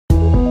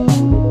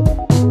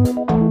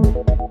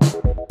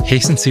Hey,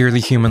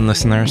 Sincerely Human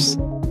listeners.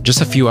 Just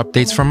a few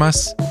updates from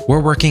us.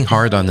 We're working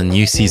hard on a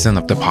new season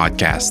of the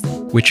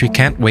podcast, which we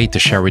can't wait to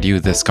share with you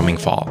this coming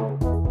fall.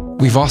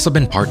 We've also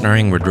been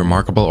partnering with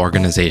remarkable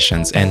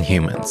organizations and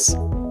humans,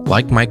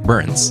 like Mike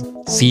Burns,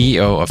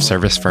 CEO of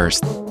Service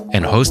First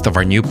and host of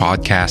our new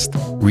podcast,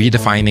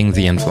 Redefining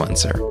the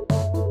Influencer.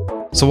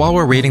 So while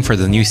we're waiting for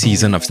the new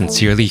season of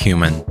Sincerely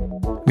Human,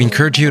 we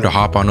encourage you to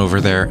hop on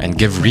over there and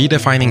give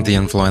Redefining the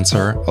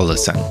Influencer a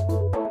listen.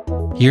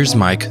 Here's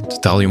Mike to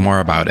tell you more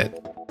about it.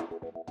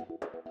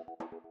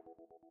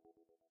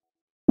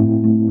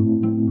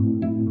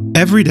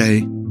 Every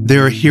day,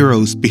 there are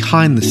heroes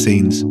behind the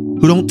scenes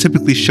who don't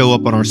typically show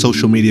up on our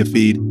social media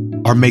feed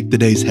or make the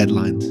day's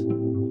headlines.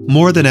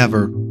 More than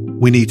ever,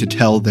 we need to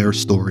tell their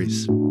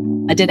stories.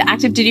 I did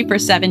active duty for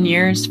 7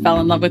 years, fell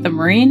in love with a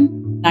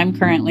Marine. I'm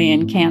currently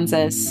in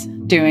Kansas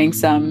doing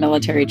some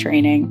military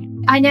training.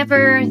 I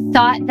never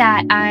thought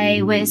that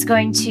I was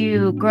going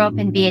to grow up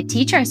and be a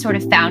teacher. I sort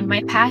of found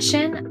my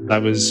passion. I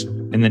was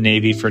in the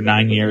Navy for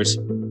 9 years,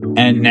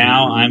 and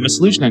now I'm a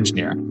solution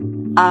engineer.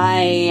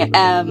 I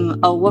am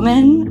a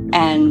woman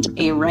and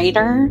a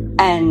writer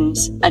and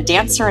a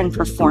dancer and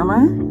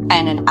performer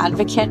and an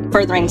advocate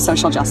furthering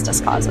social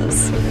justice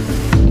causes.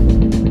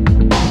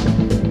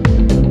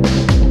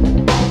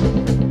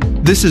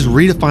 This is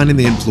Redefining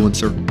the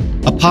Influencer,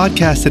 a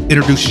podcast that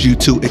introduces you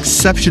to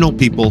exceptional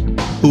people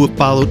who have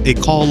followed a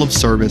call of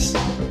service.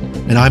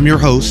 And I'm your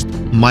host,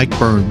 Mike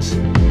Burns.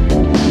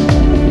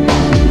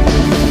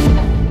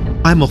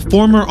 I'm a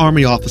former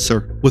Army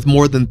officer with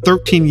more than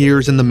 13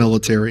 years in the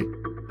military,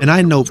 and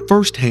I know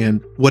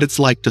firsthand what it's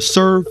like to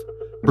serve,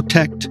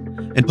 protect,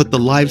 and put the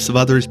lives of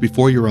others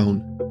before your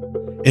own.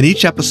 In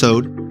each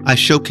episode, I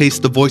showcase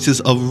the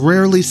voices of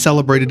rarely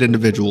celebrated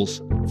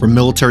individuals, from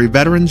military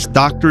veterans,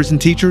 doctors,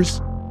 and teachers,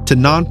 to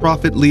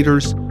nonprofit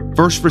leaders,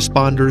 first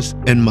responders,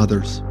 and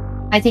mothers.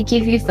 I think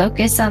if you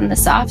focus on the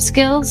soft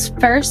skills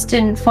first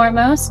and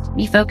foremost,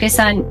 you focus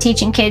on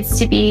teaching kids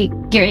to be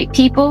great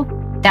people,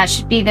 that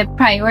should be the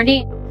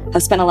priority.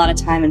 I've spent a lot of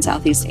time in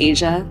Southeast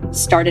Asia,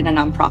 started a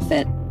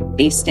nonprofit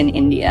based in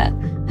India,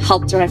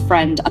 helped my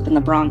friend up in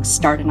the Bronx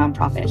start a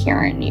nonprofit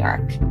here in New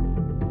York.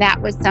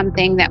 That was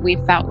something that we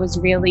felt was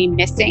really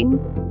missing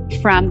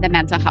from the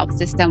mental health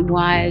system,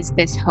 was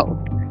this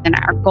hope. And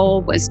our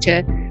goal was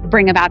to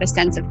bring about a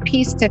sense of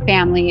peace to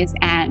families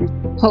and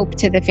hope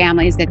to the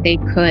families that they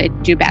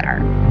could do better.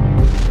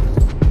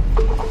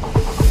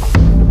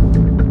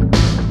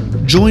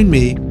 Join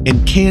me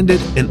in candid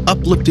and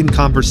uplifting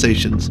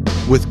conversations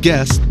with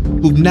guests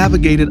who've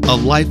navigated a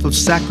life of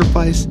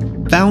sacrifice,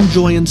 found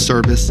joy in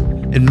service,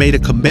 and made a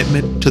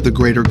commitment to the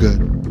greater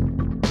good.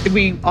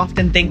 We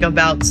often think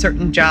about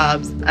certain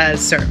jobs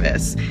as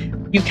service.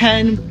 You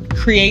can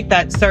create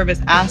that service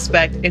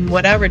aspect in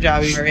whatever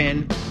job you're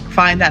in.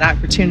 Find that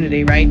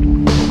opportunity, right?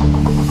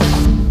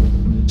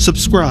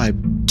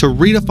 Subscribe to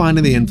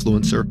Redefining the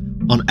Influencer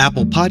on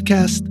Apple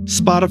Podcasts,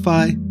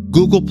 Spotify,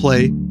 Google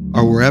Play,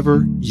 or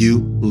wherever you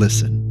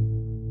listen.